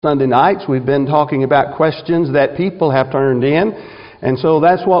Sunday nights, we've been talking about questions that people have turned in, and so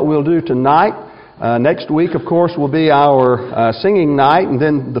that's what we'll do tonight. Next week, of course, will be our singing night, and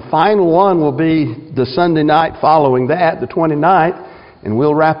then the final one will be the Sunday night following that, the 29th, and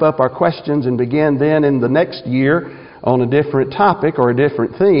we'll wrap up our questions and begin then in the next year on a different topic or a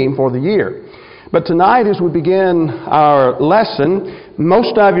different theme for the year. But tonight, as we begin our lesson,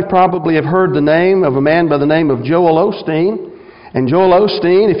 most of you probably have heard the name of a man by the name of Joel Osteen. And Joel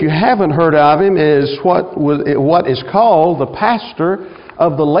Osteen, if you haven't heard of him, is what is called the pastor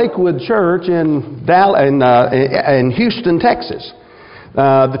of the Lakewood Church in Houston, Texas.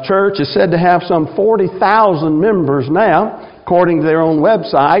 The church is said to have some 40,000 members now, according to their own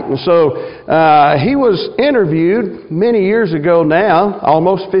website. And so he was interviewed many years ago now,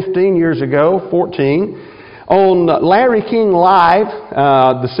 almost 15 years ago, 14, on Larry King Live,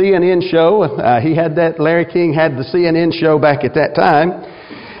 the CNN show. Larry King had the CNN show back at that time.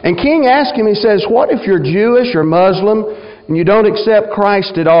 And King asked him, he says, "What if you're Jewish or Muslim and you don't accept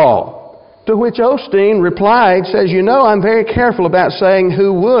Christ at all?" To which Osteen replied, says, "I'm very careful about saying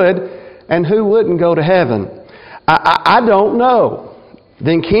who would and who wouldn't go to heaven. I don't know."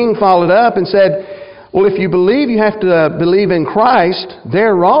 Then King followed up and said, "Well, if you believe you have to believe in Christ,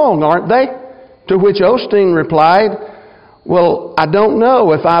 they're wrong, aren't they?" To which Osteen replied, "Well, I don't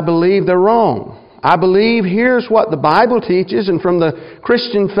know if I believe they're wrong. I believe here's what the Bible teaches, and from the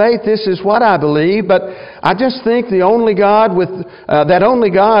Christian faith, this is what I believe. But I just think that only God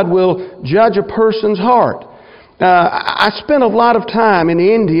will judge a person's heart. I spent a lot of time in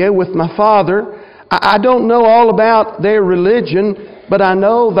India with my father. I don't know all about their religion, but I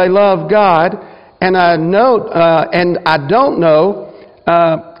know they love God, and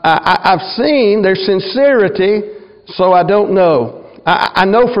I've seen their sincerity, so I don't know. I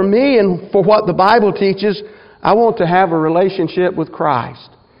know for me and for what the Bible teaches, I want to have a relationship with Christ."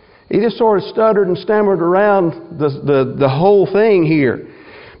 He just sort of stuttered and stammered around the whole thing here.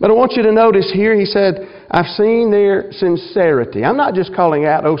 But I want you to notice here, he said, "I've seen their sincerity." I'm not just calling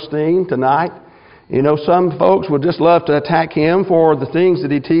out Osteen tonight. Some folks would just love to attack him for the things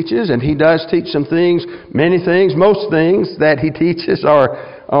that he teaches, and he does teach some things, many things, most things that he teaches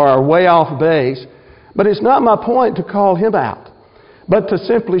are way off base. But it's not my point to call him out, but to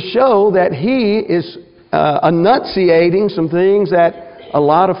simply show that he is enunciating some things that a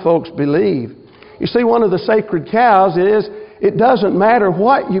lot of folks believe. You see, one of the sacred cows is, it doesn't matter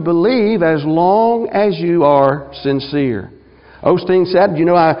what you believe as long as you are sincere. Osteen said,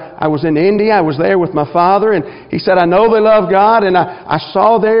 I was in India, I was there with my father, and he said, I know they love God, and I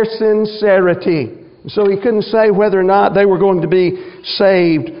saw their sincerity. So he couldn't say whether or not they were going to be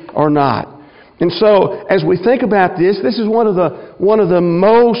saved or not. And so, as we think about this is one of the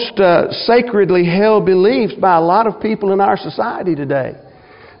most sacredly held beliefs by a lot of people in our society today.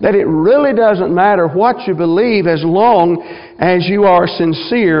 That it really doesn't matter what you believe as long as you are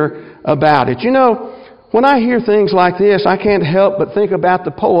sincere about it. When I hear things like this, I can't help but think about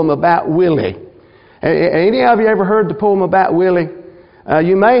the poem about Willie. Any of you ever heard the poem about Willie?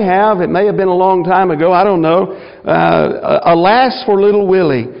 You may have. It may have been a long time ago. I don't know. Alas for little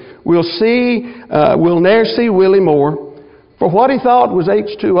Willie. We'll ne'er see Willie more. For what he thought was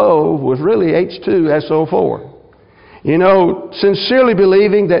H2O was really H2SO4. Sincerely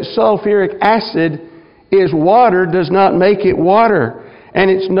believing that sulfuric acid is water does not make it water. And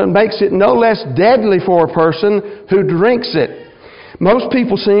it makes it no less deadly for a person who drinks it. Most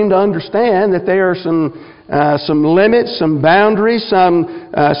people seem to understand that there are some limits, some boundaries, some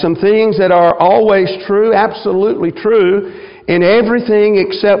things that are always true, absolutely true, in everything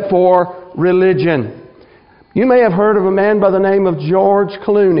except for religion. You may have heard of a man by the name of George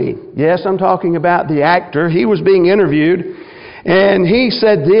Clooney. Yes, I'm talking about the actor. He was being interviewed, and he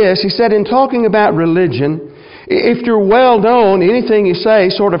said this. He said, in talking about religion, if you're well known, anything you say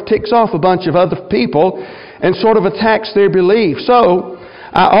sort of ticks off a bunch of other people and sort of attacks their belief. So,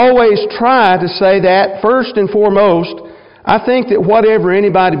 I always try to say that, first and foremost, I think that whatever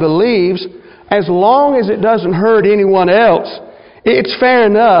anybody believes, as long as it doesn't hurt anyone else, it's fair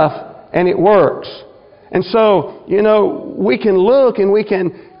enough and it works. And so, we can look and we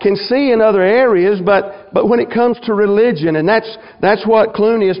can see in other areas, but when it comes to religion, and that's what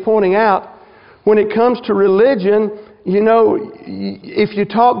Clooney is pointing out, when it comes to religion, if you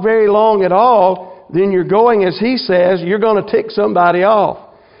talk very long at all, then you're going, as he says, you're going to tick somebody off.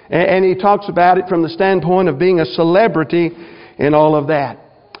 And he talks about it from the standpoint of being a celebrity and all of that.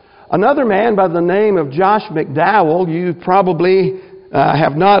 Another man by the name of Josh McDowell, you probably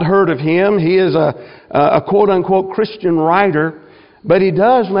have not heard of him. He is a quote-unquote Christian writer, but he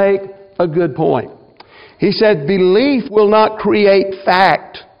does make a good point. He said, belief will not create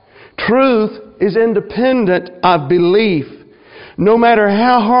fact, Truth is independent of belief. No matter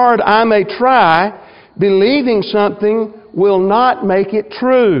how hard I may try, believing something will not make it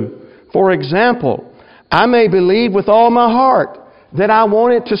true. For example, I may believe with all my heart that I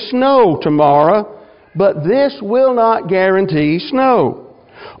want it to snow tomorrow, but this will not guarantee snow.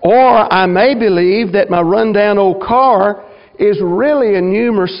 Or I may believe that my rundown old car is really a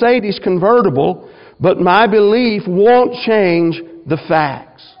new Mercedes convertible, but my belief won't change the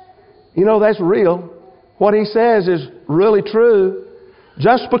facts. You know, that's real. What he says is really true.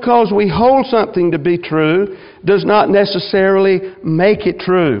 Just because we hold something to be true does not necessarily make it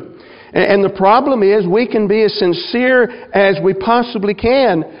true. And the problem is we can be as sincere as we possibly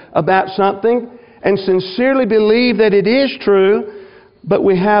can about something and sincerely believe that it is true, but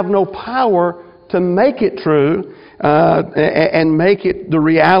we have no power to make it true and make it the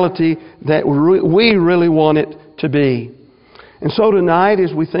reality that we really want it to be. And so tonight,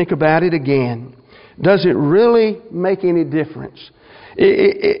 as we think about it again, does it really make any difference?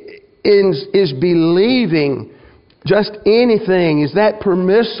 Is believing just anything, is that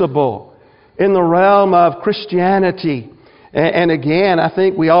permissible in the realm of Christianity? And again, I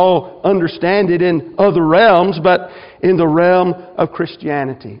think we all understand it in other realms, but in the realm of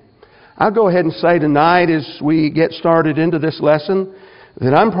Christianity. I'll go ahead and say tonight as we get started into this lesson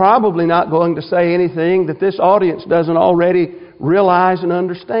that I'm probably not going to say anything that this audience doesn't already realize and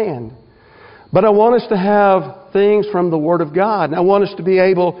understand. But I want us to have things from the Word of God. And I want us to be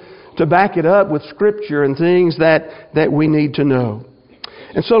able to back it up with Scripture and things that we need to know.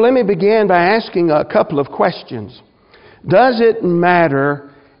 And so let me begin by asking a couple of questions. Does it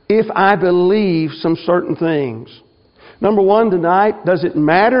matter if I believe some certain things? Number one tonight, does it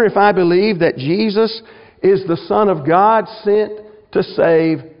matter if I believe that Jesus is the Son of God sent to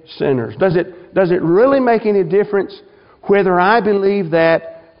save sinners? Does it really make any difference whether I believe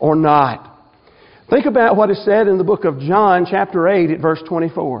that or not? Think about what is said in the book of John, chapter 8, at verse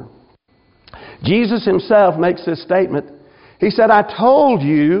 24. Jesus Himself makes this statement. He said, I told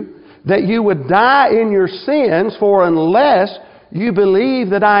you that you would die in your sins, for unless you believe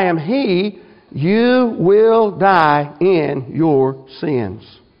that I am He, you will die in your sins.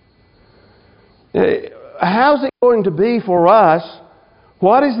 How's it going to be for us?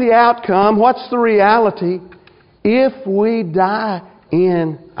 What is the outcome? What's the reality if we die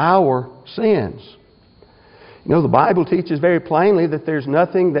in our sins? You know, the Bible teaches very plainly that there's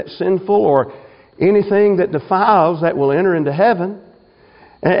nothing that's sinful or anything that defiles that will enter into heaven.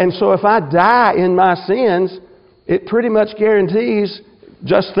 And so if I die in my sins, it pretty much guarantees,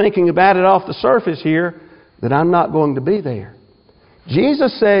 just thinking about it off the surface here, that I'm not going to be there.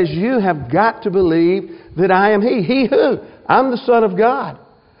 Jesus says you have got to believe that I am He. He who? I'm the Son of God.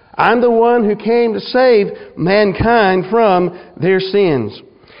 I'm the one who came to save mankind from their sins.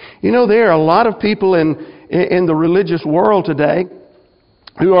 You know, there are a lot of people in the religious world today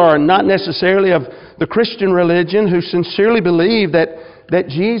who are not necessarily of the Christian religion, who sincerely believe that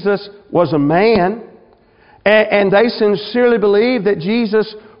Jesus was a man, and they sincerely believe that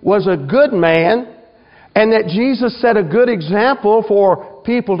Jesus was a good man, and that Jesus set a good example for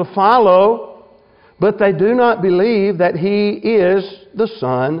people to follow, but they do not believe that He is the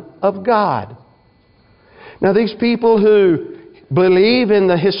Son of God. Now, these people who believe in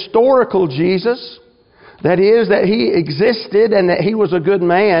the historical Jesus, that is, that He existed and that He was a good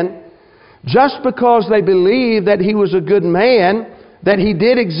man, just because they believe that He was a good man, that He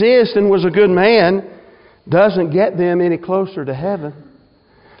did exist and was a good man, doesn't get them any closer to heaven,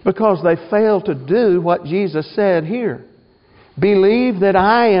 because they fail to do what Jesus said here. Believe that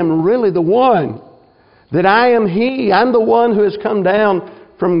I am really the one, that I am He. I'm the one who has come down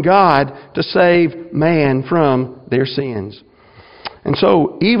from God to save man from their sins. And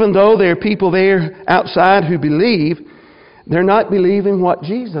so, even though there are people there outside who believe, they're not believing what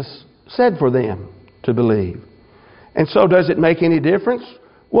Jesus said for them to believe. And so, does it make any difference?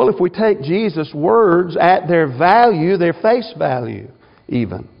 Well, if we take Jesus' words at their value, their face value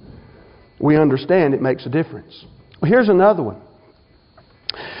even, we understand it makes a difference. Well, here's another one.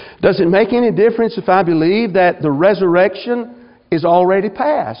 Does it make any difference if I believe that the resurrection is already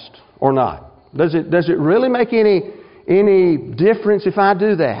past or not? Does it really make any difference if I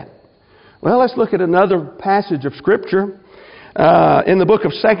do that? Well, let's look at another passage of Scripture. In the book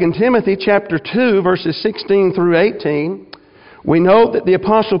of 2 Timothy chapter 2, verses 16 through 18, we note that the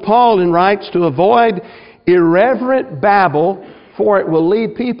Apostle Paul writes to avoid irreverent babble, for it will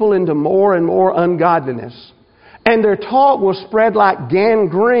lead people into more and more ungodliness. And their talk will spread like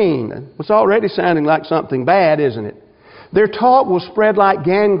gangrene. It's already sounding like something bad, isn't it? Their talk will spread like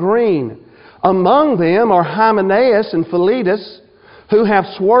gangrene. Among them are Hymenaeus and Philetus, who have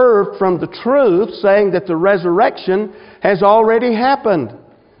swerved from the truth, saying that the resurrection has already happened.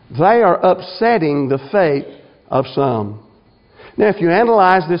 They are upsetting the faith of some. Now, if you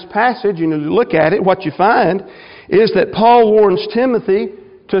analyze this passage and you look at it, what you find is that Paul warns Timothy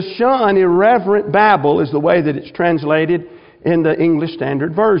to shun irreverent babble, is the way that it's translated in the English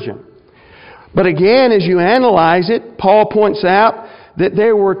Standard Version. But again, as you analyze it, Paul points out that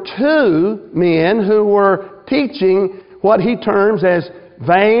there were two men who were teaching what he terms as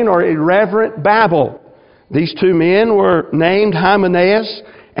vain or irreverent babble. These two men were named Hymenaeus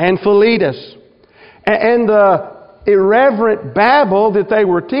and Philetus. And the irreverent babble that they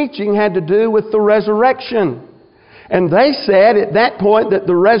were teaching had to do with the resurrection. And they said at that point that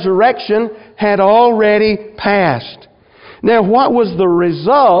the resurrection had already passed. Now, what was the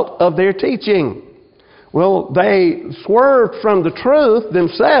result of their teaching? Well, they swerved from the truth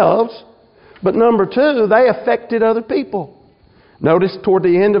themselves, but number two, they affected other people. Notice toward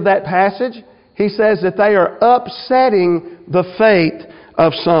the end of that passage, he says that they are upsetting the faith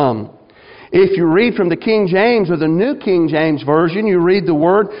of some. If you read from the King James or the New King James Version, you read the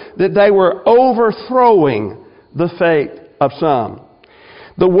word that they were overthrowing the faith of some.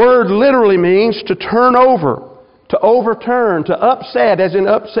 The word literally means to turn over, to overturn, to upset, as in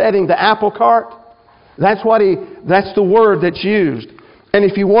upsetting the apple cart. That's the word that's used. And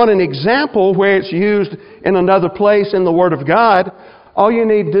if you want an example where it's used in another place in the Word of God, all you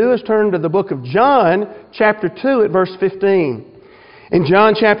need to do is turn to the book of John, chapter 2 at verse 15. In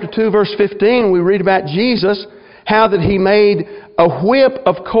John chapter 2, verse 15, we read about Jesus, how that He made a whip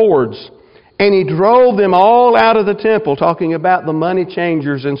of cords, and He drove them all out of the temple, talking about the money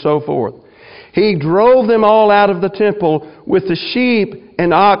changers and so forth. He drove them all out of the temple with the sheep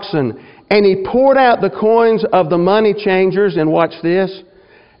and oxen, and He poured out the coins of the money changers, and watch this,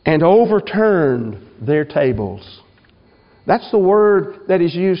 and overturned their tables. That's the word that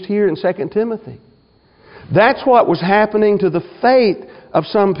is used here in 2 Timothy. That's what was happening to the faith of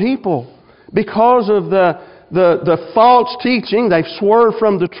some people. Because of the false teaching, they've swerved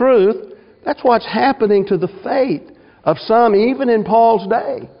from the truth. That's what's happening to the faith of some, even in Paul's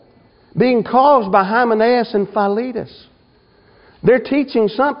day, being caused by Hymenaeus and Philetus. They're teaching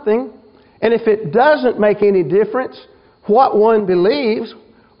something, and if it doesn't make any difference what one believes,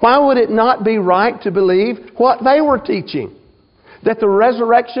 why would it not be right to believe what they were teaching? That the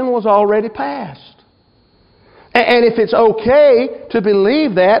resurrection was already past. And if it's okay to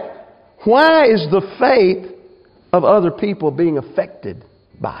believe that, why is the faith of other people being affected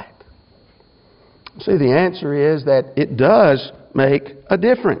by it? See, the answer is that it does make a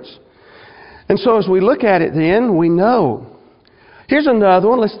difference. And so as we look at it then, we know. Here's another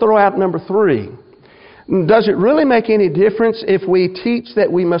one. Let's throw out number 3. Does it really make any difference if we teach that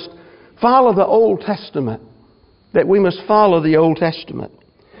we must follow the Old Testament? That we must follow the Old Testament.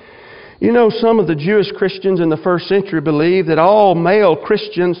 You know, some of the Jewish Christians in the first century believed that all male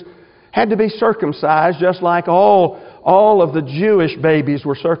Christians had to be circumcised, just like all of the Jewish babies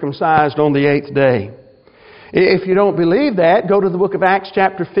were circumcised on the 8th day. If you don't believe that, go to the book of Acts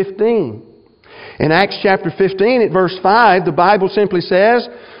chapter 15. In Acts chapter 15 at verse 5, the Bible simply says,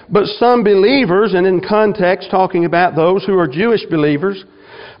 "But some believers," and in context talking about those who are Jewish believers,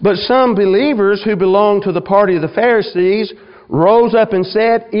 "but some believers who belonged to the party of the Pharisees rose up and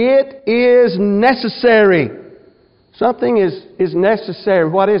said, 'It is necessary.'" Something is necessary.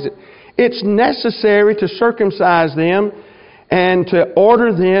 What is it? It's necessary to circumcise them and to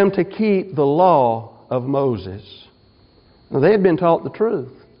order them to keep the law of Moses. Now, they had been taught the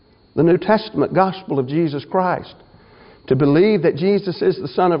truth, the New Testament gospel of Jesus Christ, to believe that Jesus is the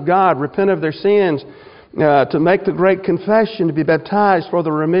Son of God, repent of their sins, to make the great confession, to be baptized for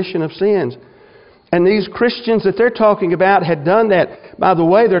the remission of sins. And these Christians that they're talking about had done that. By the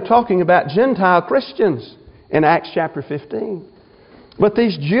way, they're talking about Gentile Christians in Acts chapter 15. But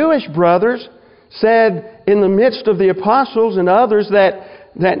these Jewish brothers said in the midst of the apostles and others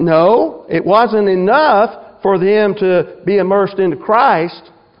that no, it wasn't enough for them to be immersed into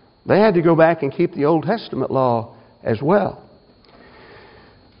Christ. They had to go back and keep the Old Testament law as well.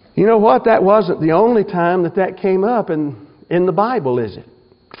 You know what? That wasn't the only time that came up in the Bible, is it?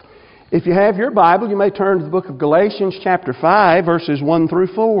 If you have your Bible, you may turn to the book of Galatians chapter 5, verses 1 through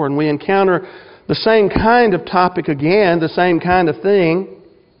 4, and we encounter the same kind of topic again, the same kind of thing.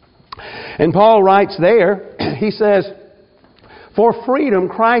 And Paul writes there, he says, "For freedom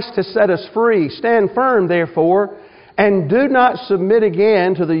Christ has set us free. Stand firm, therefore, and do not submit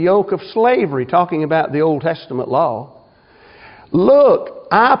again to the yoke of slavery," talking about the Old Testament law. "Look,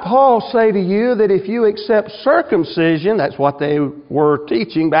 I, Paul, say to you that if you accept circumcision," that's what they were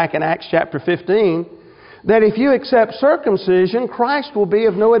teaching back in Acts chapter 15, that if you accept circumcision, Christ will be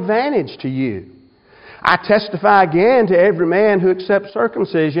of no advantage to you. I testify again to every man who accepts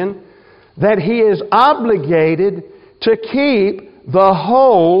circumcision that he is obligated to keep the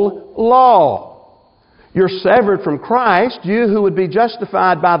whole law. You're severed from Christ. You who would be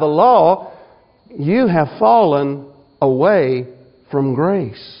justified by the law, you have fallen away from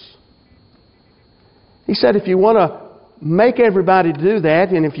grace. He said if you want to make everybody do that,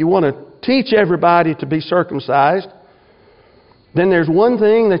 and if you want to teach everybody to be circumcised, then there's one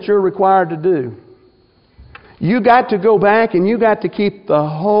thing that you're required to do. You got to go back and you got to keep the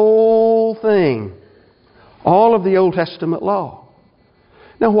whole thing. All of the Old Testament law.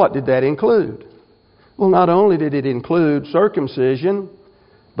 Now what did that include? Well, not only did it include circumcision,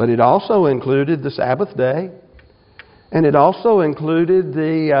 but it also included the Sabbath day. And it also included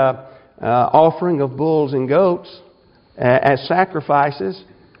the offering of bulls and goats as sacrifices,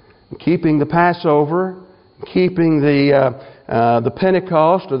 keeping the Passover, keeping the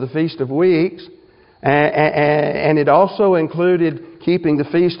Pentecost or the Feast of Weeks, and it also included keeping the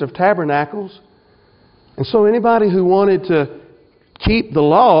Feast of Tabernacles. And so anybody who wanted to keep the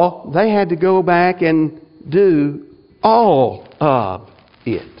law, they had to go back and do all of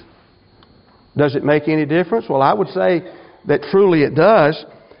it. Does it make any difference? Well, I would say that truly it does.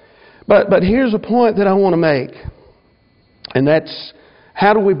 But here's a point that I want to make. And that's,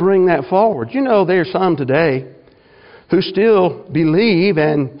 how do we bring that forward? You know, there's some today who still believe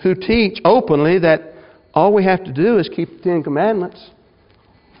and who teach openly that all we have to do is keep the Ten Commandments.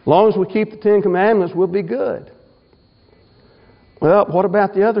 As long as we keep the Ten Commandments, we'll be good. Well, what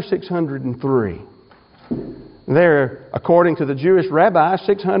about the other 603? There are, according to the Jewish rabbis,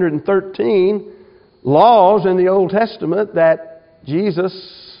 613 laws in the Old Testament that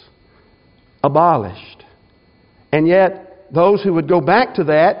Jesus abolished. And yet, those who would go back to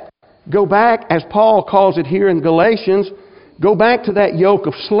that, go back, as Paul calls it here in Galatians, go back to that yoke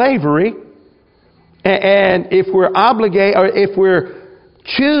of slavery. And if we're obligated, or if we're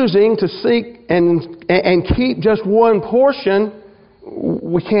choosing to seek and keep just one portion,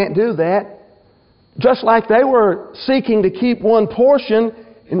 we can't do that. Just like they were seeking to keep one portion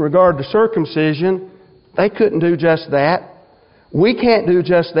in regard to circumcision, they couldn't do just that. We can't do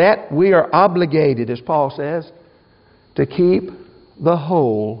just that. We are obligated, as Paul says, to keep the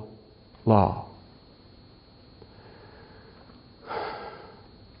whole law.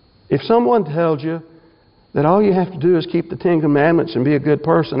 If someone tells you that all you have to do is keep the Ten Commandments and be a good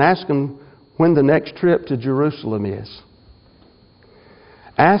person, ask them when the next trip to Jerusalem is.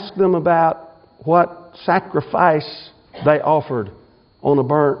 Ask them about what sacrifice they offered on a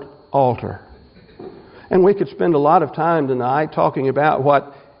burnt altar. And we could spend a lot of time tonight talking about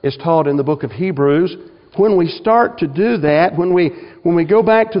what is taught in the book of Hebrews. When we start to do that, when we go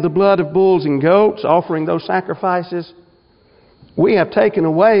back to the blood of bulls and goats, offering those sacrifices, we have taken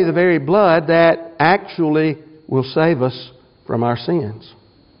away the very blood that actually will save us from our sins.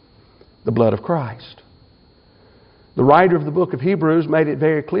 The blood of Christ. The writer of the book of Hebrews made it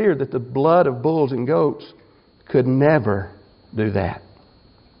very clear that the blood of bulls and goats could never do that.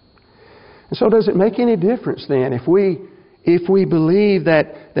 And so does it make any difference then if we believe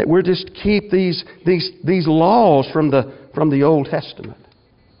that we're just to keep these laws from the Old Testament?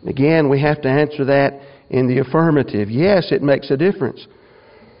 Again, we have to answer that in the affirmative. Yes, it makes a difference.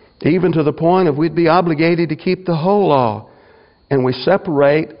 Even to the point of we'd be obligated to keep the whole law. And we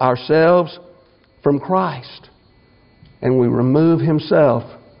separate ourselves from Christ. And we remove Himself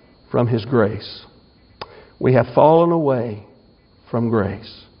from His grace. We have fallen away from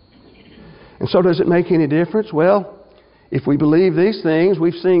grace. And so does it make any difference? Well, if we believe these things,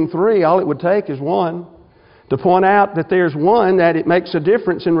 we've seen three. All it would take is one. To point out that there's one, that it makes a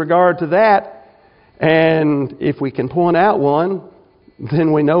difference in regard to that. And if we can point out one,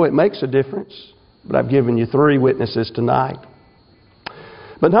 then we know it makes a difference. But I've given you three witnesses tonight.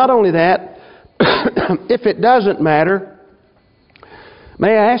 But not only that, if it doesn't matter,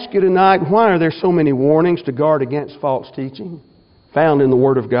 may I ask you tonight, why are there so many warnings to guard against false teaching found in the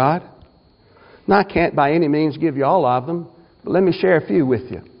Word of God? Now, I can't by any means give you all of them, but let me share a few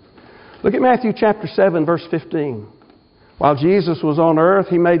with you. Look at Matthew chapter 7, verse 15. While Jesus was on earth,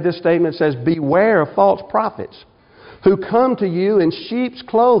 He made this statement, says, "Beware of false prophets who come to you in sheep's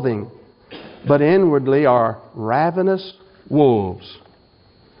clothing, but inwardly are ravenous wolves."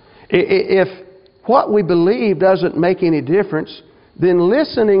 If what we believe doesn't make any difference, then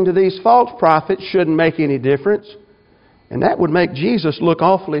listening to these false prophets shouldn't make any difference. And that would make Jesus look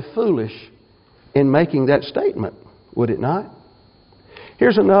awfully foolish in making that statement, would it not?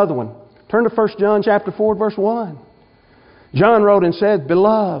 Here's another one. Turn to 1 John chapter 4, verse 1. John wrote and said,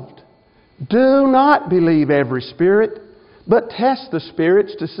 "Beloved, Do not believe every spirit, but test the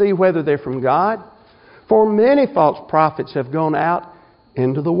spirits to see whether they're from God. For many false prophets have gone out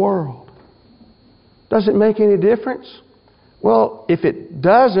into the world. Does it make any difference? Well, if it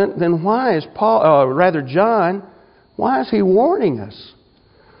doesn't, then why is John, why is he warning us?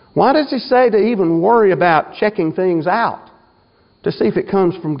 Why does he say to even worry about checking things out to see if it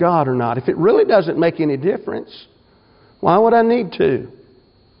comes from God or not? If it really doesn't make any difference, why would I need to?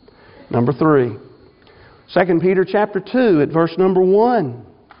 Number 3, 2 Peter chapter 2 at verse number 1.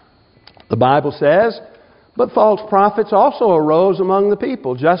 The Bible says, "But false prophets also arose among the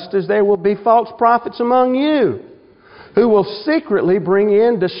people, just as there will be false prophets among you, who will secretly bring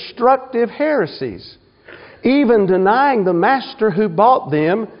in destructive heresies, even denying the master who bought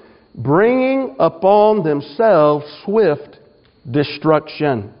them, bringing upon themselves swift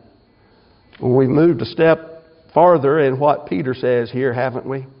destruction." We've moved a step farther in what Peter says here, haven't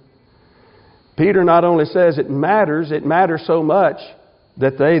we? Peter not only says it matters so much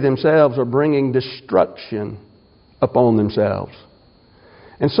that they themselves are bringing destruction upon themselves.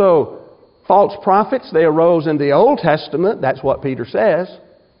 And so, false prophets, they arose in the Old Testament, that's what Peter says.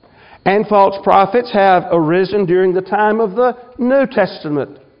 And false prophets have arisen during the time of the New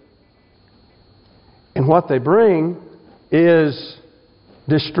Testament. And what they bring is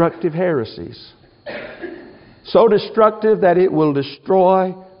destructive heresies. So destructive that it will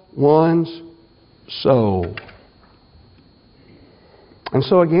destroy one's soul. And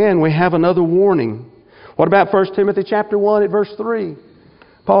so again, we have another warning. What about 1 Timothy chapter 1 at verse 3?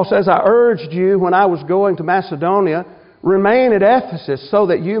 Paul says, "I urged you when I was going to Macedonia, remain at Ephesus so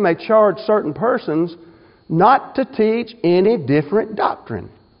that you may charge certain persons not to teach any different doctrine."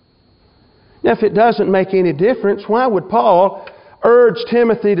 Now, if it doesn't make any difference, why would Paul urge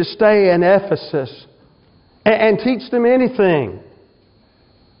Timothy to stay in Ephesus and teach them anything?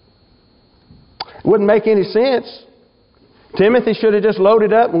 It wouldn't make any sense. Timothy should have just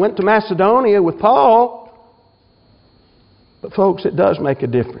loaded up and went to Macedonia with Paul. But folks, it does make a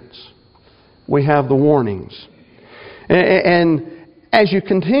difference. We have the warnings. And as you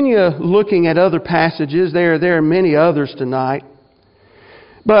continue looking at other passages, there are many others tonight.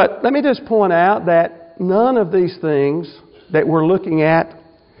 But let me just point out that none of these things that we're looking at,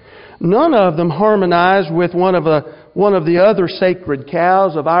 none of them harmonize with one of the other sacred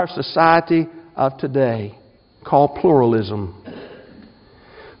cows of our society of today, called pluralism.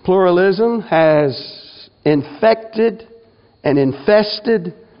 Pluralism has infected and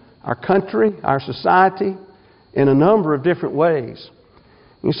infested our country, our society, in a number of different ways.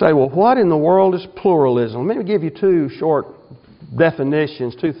 You say, well, what in the world is pluralism? Let me give you 2 short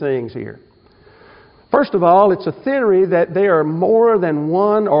definitions, 2 things here. First of all, it's a theory that there are more than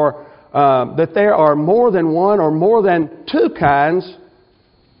one or more than 2 kinds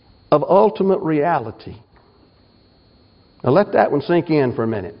of ultimate reality. Now let that one sink in for a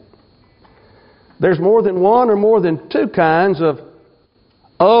minute. There's more than one or more than 2 kinds of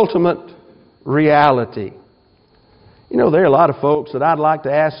ultimate reality. You know, there are a lot of folks that I'd like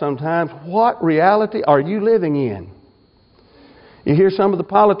to ask sometimes, what reality are you living in? You hear some of the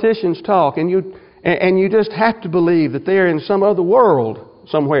politicians talk, and you just have to believe that they're in some other world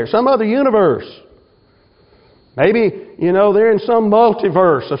somewhere, some other universe. Maybe, they're in some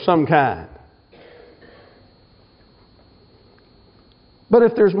multiverse of some kind. But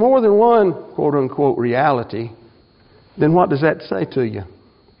if there's more than one, quote-unquote, reality, then what does that say to you?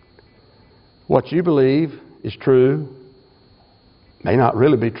 What you believe is true may not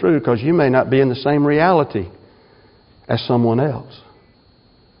really be true, because you may not be in the same reality as someone else.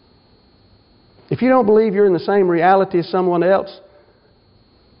 If you don't believe you're in the same reality as someone else,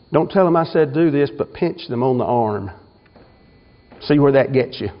 don't tell them I said do this, but pinch them on the arm. See where that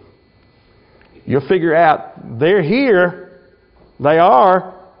gets you. You'll figure out they're here. They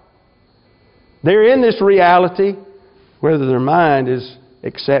are. They're in this reality, whether their mind is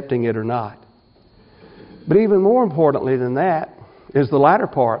accepting it or not. But even more importantly than that is the latter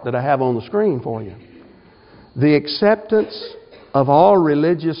part that I have on the screen for you. The acceptance of all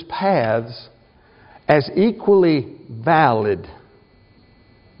religious paths as equally valid,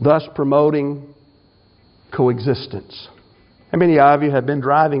 thus promoting coexistence. How many of you have been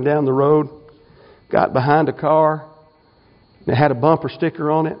driving down the road, got behind a car, and it had a bumper sticker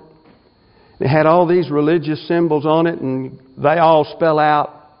on it? It had all these religious symbols on it, and they all spell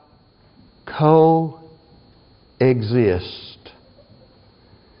out coexist.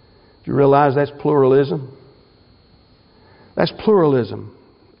 Do you realize that's pluralism? That's pluralism.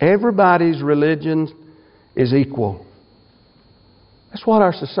 Everybody's religion is equal. That's what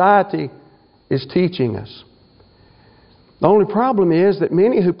our society is teaching us. The only problem is that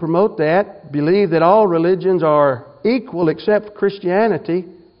many who promote that believe that all religions are equal except Christianity,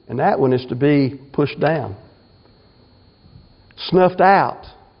 and that one is to be pushed down, snuffed out,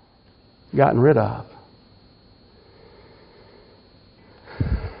 gotten rid of.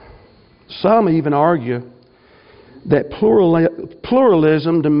 Some even argue that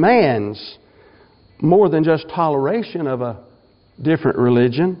pluralism demands more than just toleration of a different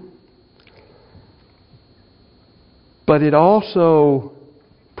religion, but it also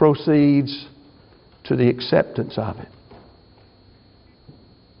proceeds to the acceptance of it.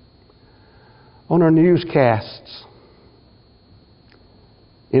 On our newscasts,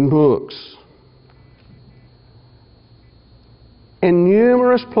 in books, in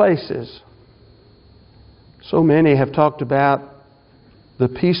numerous places, so many have talked about the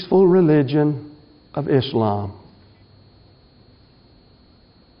peaceful religion of Islam.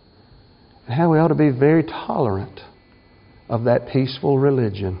 And how we ought to be very tolerant of that peaceful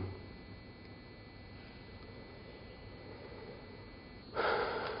religion.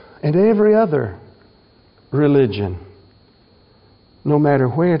 And every other religion, no matter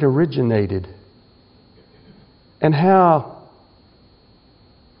where it originated, and how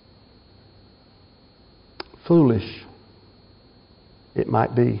foolish it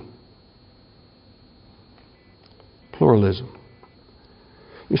might be. Pluralism.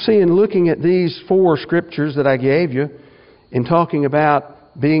 You see, in looking at these 4 scriptures that I gave you, in talking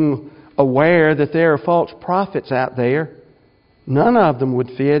about being aware that there are false prophets out there, none of them would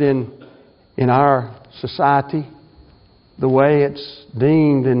fit in our society the way it's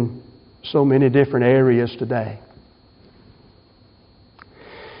deemed in so many different areas today.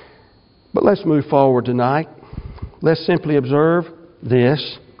 But let's move forward tonight. Let's simply observe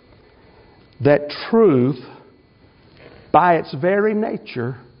this, that truth, by its very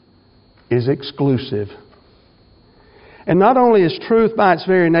nature, is exclusive. And not only is truth by its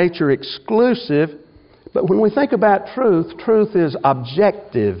very nature exclusive, but when we think about truth, truth is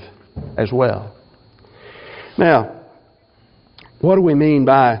objective as well. Now, what do we mean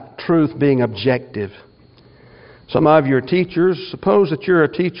by truth being objective? Some of you are teachers. Suppose that you're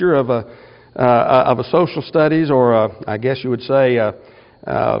a teacher of a social studies, or I guess you would say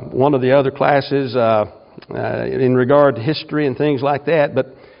one of the other classes in regard to history and things like that. But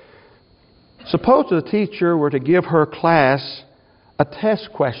suppose the teacher were to give her class a test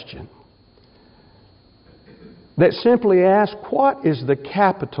question that simply asks, what is the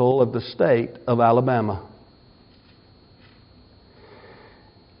capital of the state of Alabama?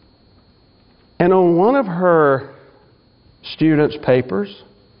 And on one of her students' papers,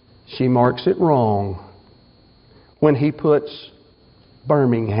 she marks it wrong when he puts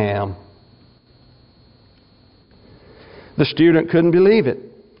Birmingham. The student couldn't believe it.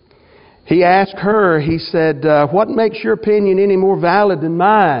 He asked her, he said, what makes your opinion any more valid than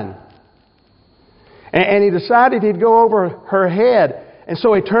mine? And he decided he'd go over her head. And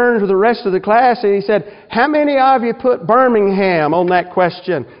so he turned to the rest of the class and he said, how many of you put Birmingham on that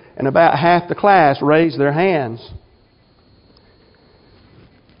question? And about half the class raised their hands.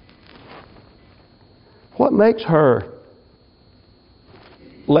 What makes her,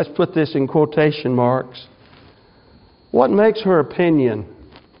 let's put this in quotation marks, what makes her opinion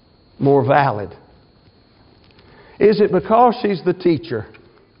more valid? Is it because she's the teacher?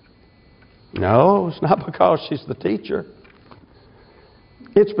 No, it's not because she's the teacher.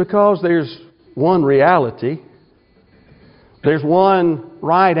 It's because there's one reality. There's one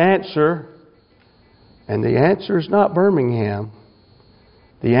right answer. And the answer is not Birmingham.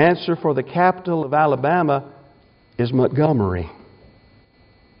 The answer for the capital of Alabama is Montgomery.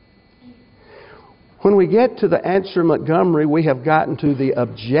 When we get to the answer Montgomery, we have gotten to the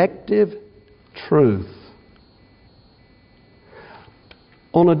objective truth.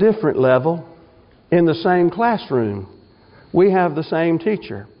 On a different level, in the same classroom, we have the same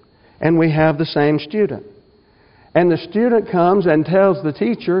teacher and we have the same student. And the student comes and tells the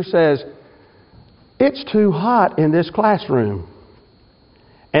teacher, says, it's too hot in this classroom.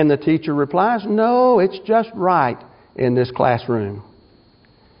 And the teacher replies, no, it's just right in this classroom.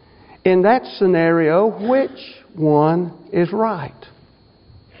 In that scenario, which one is right?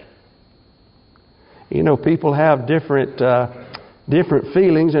 You know, people have different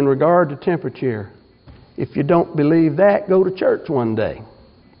feelings in regard to temperature. If you don't believe that, go to church one day.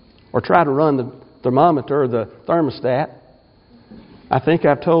 Or try to run the thermometer or the thermostat. I think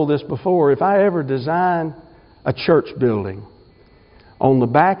I've told this before. If I ever design a church building, on the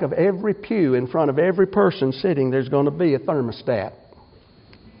back of every pew in front of every person sitting, there's going to be a thermostat.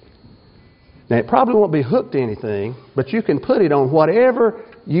 Now, it probably won't be hooked to anything, but you can put it on whatever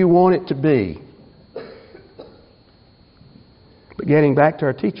you want it to be. But getting back to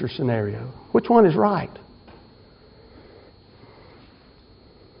our teacher scenario, which one is right?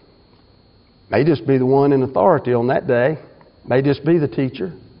 May just be the one in authority on that day. May just be the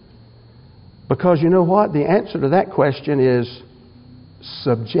teacher. Because you know what? The answer to that question is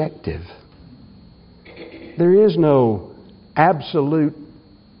subjective. There is no absolute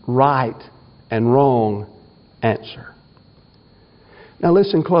right and wrong answer. Now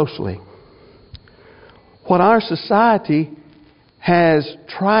listen closely. What our society has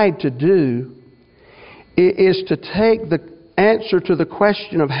tried to do is to take the answer to the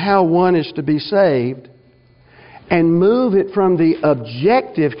question of how one is to be saved and move it from the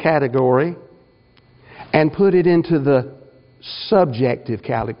objective category and put it into the subjective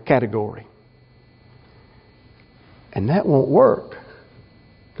category. And that won't work,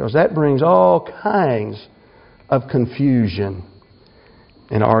 because that brings all kinds of confusion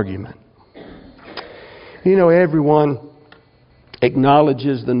and argument. You know, everyone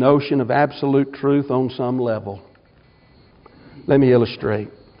acknowledges the notion of absolute truth on some level. Let me illustrate.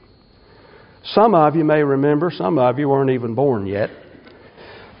 Some of you may remember, some of you weren't even born yet,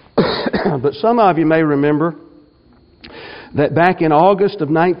 but some of you may remember that back in August of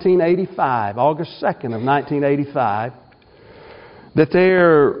 1985, August 2nd of 1985, that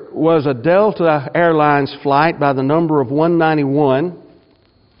there was a Delta Airlines flight by the number of 191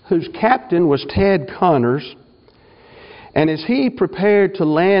 whose captain was Ted Connors. And as he prepared to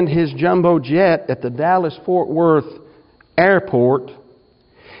land his jumbo jet at the Dallas-Fort Worth airport,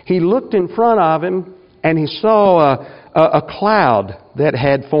 he looked in front of him and he saw a cloud that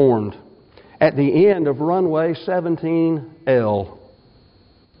had formed at the end of runway 17L.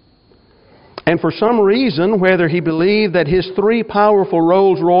 And for some reason, whether he believed that his 3 powerful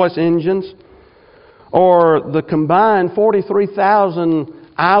Rolls-Royce engines or the combined 43,000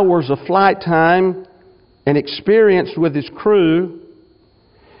 hours of flight time and experience with his crew,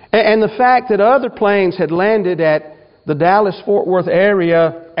 and the fact that other planes had landed at the Dallas-Fort Worth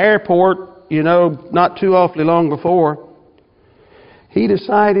area airport, not too awfully long before, he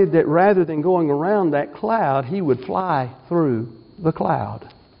decided that rather than going around that cloud, he would fly through the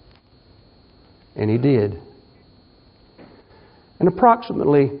cloud. And he did. And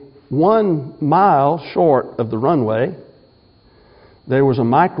approximately 1 mile short of the runway, there was a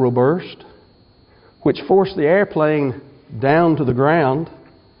microburst which forced the airplane down to the ground,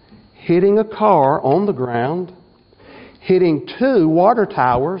 hitting a car on the ground, hitting 2 water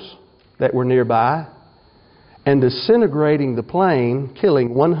towers that were nearby, and disintegrating the plane,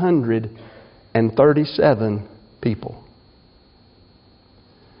 killing 137 people.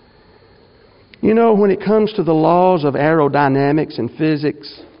 You know, when it comes to the laws of aerodynamics and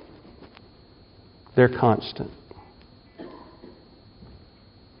physics, they're constant.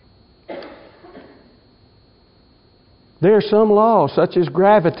 There are some laws, such as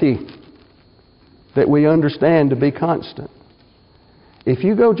gravity, that we understand to be constant. If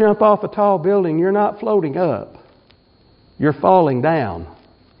you go jump off a tall building, you're not floating up. You're falling down.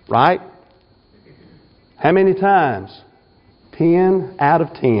 Right? How many times? 10 out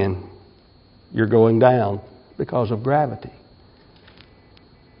of 10. You're going down because of gravity.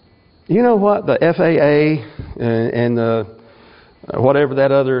 You know what the FAA and the whatever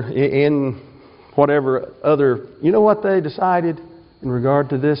that other, you know what they decided in regard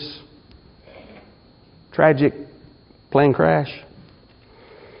to this tragic plane crash?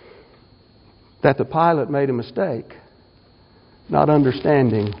 That the pilot made a mistake, not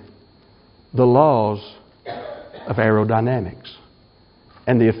understanding the laws of aerodynamics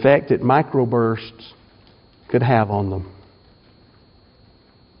and the effect that microbursts could have on them.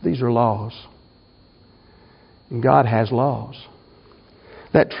 These are laws. And God has laws.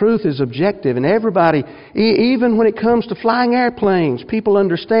 That truth is objective, and everybody, even when it comes to flying airplanes, people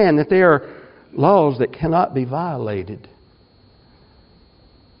understand that there are laws that cannot be violated.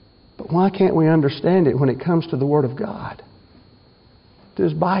 But why can't we understand it when it comes to the Word of God, to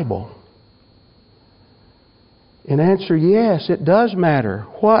His Bible? In answer, yes, it does matter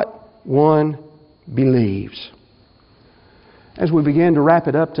what one believes. As we begin to wrap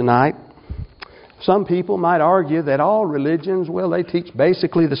it up tonight, some people might argue that all religions, they teach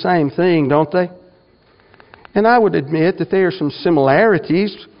basically the same thing, don't they? And I would admit that there are some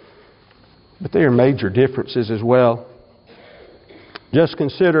similarities, but there are major differences as well. Just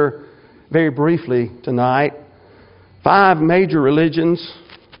consider very briefly tonight 5 major religions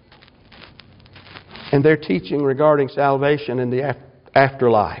and their teaching regarding salvation and the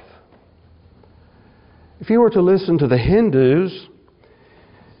afterlife. If you were to listen to the Hindus,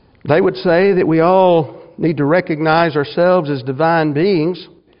 they would say that we all need to recognize ourselves as divine beings,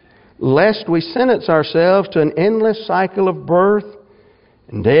 lest we sentence ourselves to an endless cycle of birth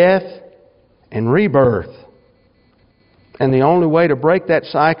and death and rebirth. And the only way to break that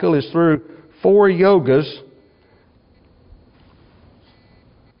cycle is through 4 yogas.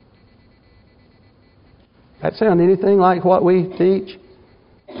 That sound anything like what we teach?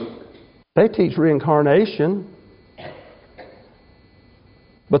 They teach reincarnation.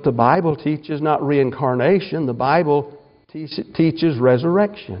 But the Bible teaches not reincarnation. The Bible teaches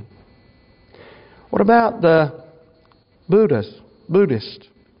resurrection. What about the Buddhist? Buddha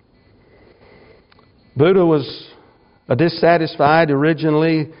was a dissatisfied,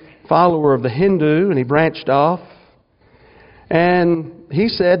 originally follower of the Hindu, and he branched off. And he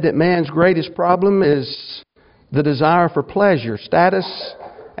said that man's greatest problem is the desire for pleasure, status,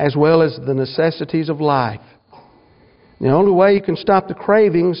 as well as the necessities of life. The only way you can stop the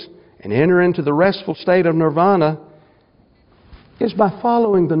cravings and enter into the restful state of nirvana is by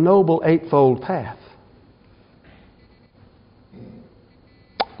following the Noble Eightfold Path.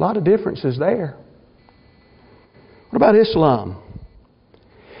 A lot of differences there. What about Islam?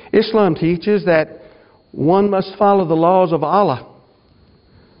 Islam teaches that one must follow the laws of Allah.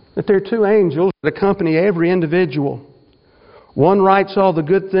 That there are 2 angels that accompany every individual. One writes all the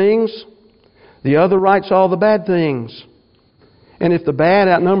good things, the other writes all the bad things. And if the bad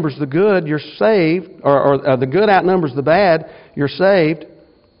outnumbers the good, you're saved, or the good outnumbers the bad, you're saved.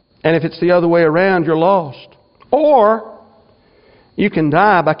 And if it's the other way around, you're lost. Or you can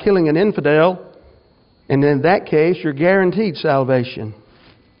die by killing an infidel, and in that case, you're guaranteed salvation.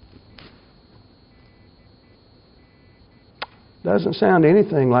 Doesn't sound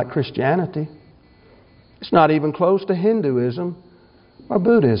anything like Christianity. It's not even close to Hinduism or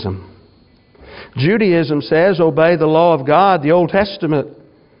Buddhism. Judaism says, obey the law of God, the Old Testament,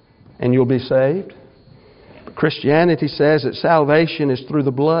 and you'll be saved. But Christianity says that salvation is through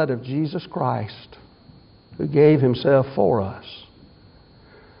the blood of Jesus Christ, who gave Himself for us.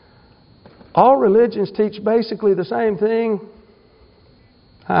 All religions teach basically the same thing?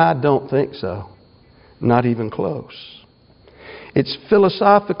 I don't think so. Not even close. It's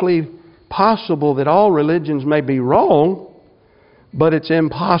philosophically possible that all religions may be wrong, but it's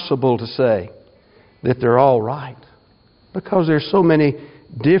impossible to say that they're all right, because there's so many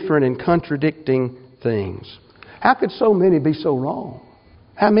different and contradicting things. How could so many be so wrong?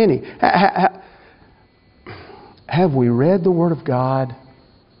 How many? Have we read the Word of God?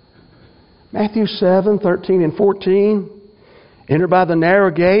 Matthew 7, 13 and 14. Enter by the narrow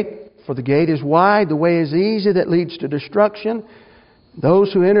gate, for the gate is wide, the way is easy that leads to destruction.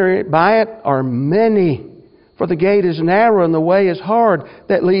 Those who enter by it are many. For the gate is narrow and the way is hard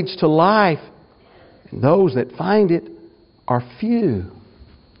that leads to life. And those that find it are few.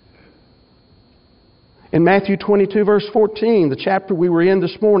 In Matthew 22, verse 14, the chapter we were in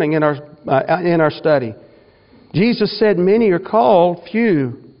this morning in our study, Jesus said, many are called,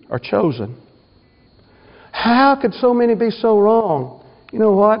 few are chosen. How could so many be so wrong? You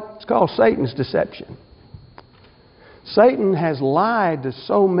know what? It's called Satan's deception. Satan has lied to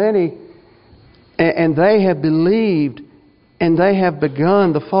so many, and they have believed, and they have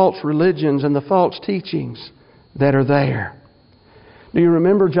begun the false religions and the false teachings that are there. Do you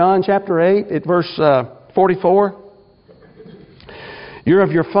remember John chapter 8 at verse 44? You're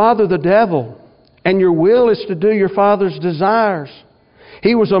of your father the devil, and your will is to do your father's desires.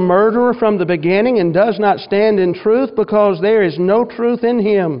 He was a murderer from the beginning and does not stand in truth, because there is no truth in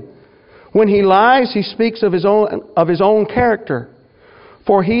him. When he lies, he speaks of his own character,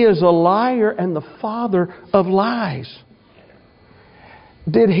 for he is a liar and the father of lies.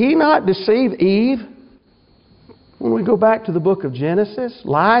 Did he not deceive Eve? When we go back to the book of Genesis,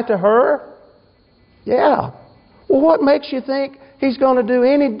 lie to her? Yeah. Well, what makes you think he's going to do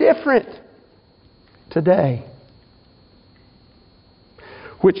any different today?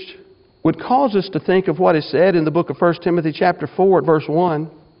 Which would cause us to think of what is said in the book of 1 Timothy chapter 4 at verse 1.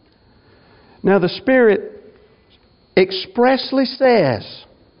 Now the Spirit expressly says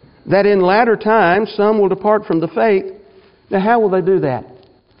that in latter times some will depart from the faith. Now how will they do that?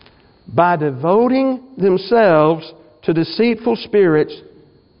 By devoting themselves to deceitful spirits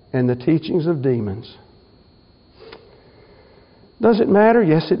and the teachings of demons. Does it matter?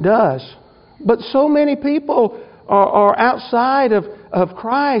 Yes, it does. But so many people are outside of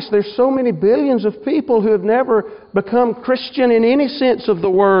Christ. There's so many billions of people who have never become Christian in any sense of the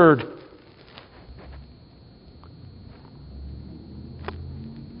word.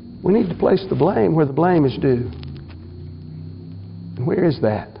 We need to place the blame where the blame is due. And where is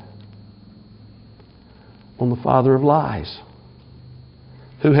that? On the father of lies,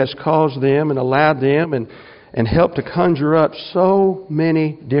 who has caused them and allowed them and help to conjure up so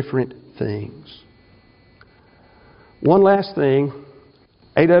many different things. One last thing.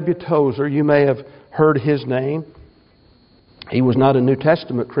 A.W. Tozer, you may have heard his name. He was not a New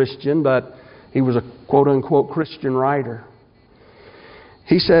Testament Christian, but he was a quote-unquote Christian writer.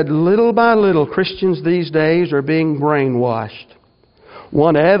 He said, little by little, Christians these days are being brainwashed.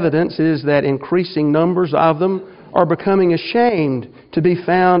 One evidence is that increasing numbers of them are becoming ashamed to be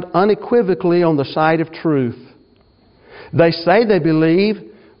found unequivocally on the side of truth. They say they believe,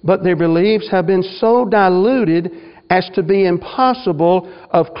 but their beliefs have been so diluted as to be impossible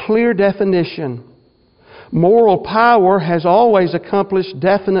of clear definition. Moral power has always accomplished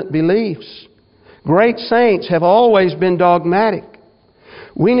definite beliefs. Great saints have always been dogmatic.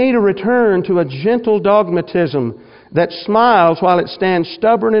 We need a return to a gentle dogmatism that smiles while it stands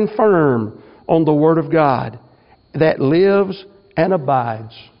stubborn and firm on the Word of God, that lives and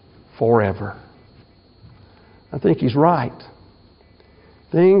abides forever. I think he's right.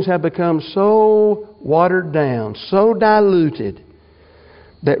 Things have become so watered down, so diluted,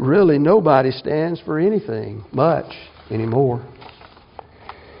 that really nobody stands for anything much anymore.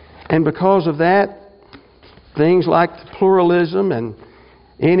 And because of that, things like pluralism and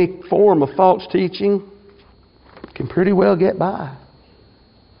any form of false teaching can pretty well get by.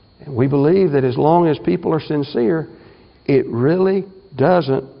 And we believe that as long as people are sincere, it really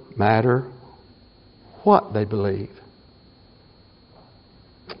doesn't matter what they believe.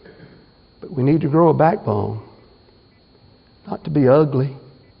 But we need to grow a backbone. Not to be ugly.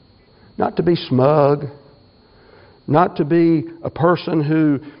 Not to be smug. Not to be a person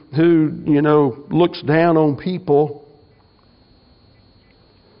who looks down on people.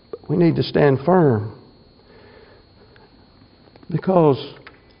 But we need to stand firm. Because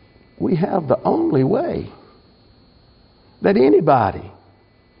we have the only way that anybody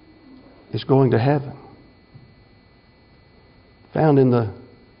is going to heaven. Found in the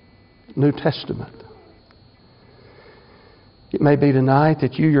New Testament. It may be tonight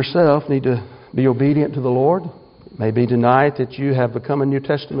that you yourself need to be obedient to the Lord. It may be tonight that you have become a New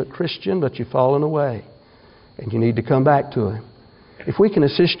Testament Christian, but you've fallen away and you need to come back to Him. If we can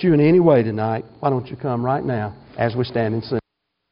assist you in any way tonight, why don't you come right now as we stand and sing.